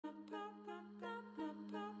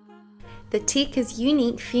The Tika's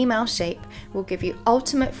unique female shape will give you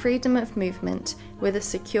ultimate freedom of movement with a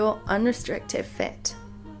secure, unrestrictive fit.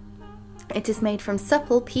 It is made from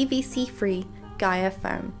supple PVC-free Gaia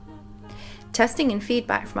foam. Testing and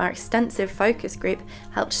feedback from our extensive focus group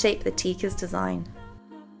helped shape the Tika's design.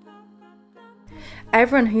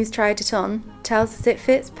 Everyone who's tried it on tells us it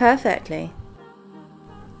fits perfectly.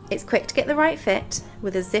 It's quick to get the right fit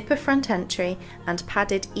with a zipper front entry and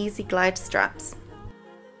padded easy glide straps.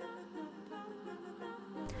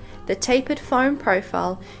 The tapered foam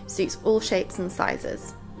profile suits all shapes and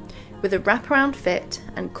sizes, with a wraparound fit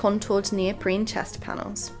and contoured neoprene chest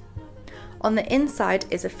panels. On the inside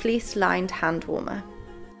is a fleece-lined hand warmer.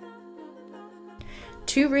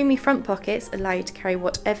 2 roomy front pockets allow you to carry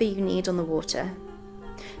whatever you need on the water.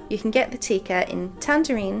 You can get the Tika in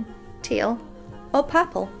tangerine, teal or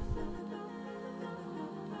purple.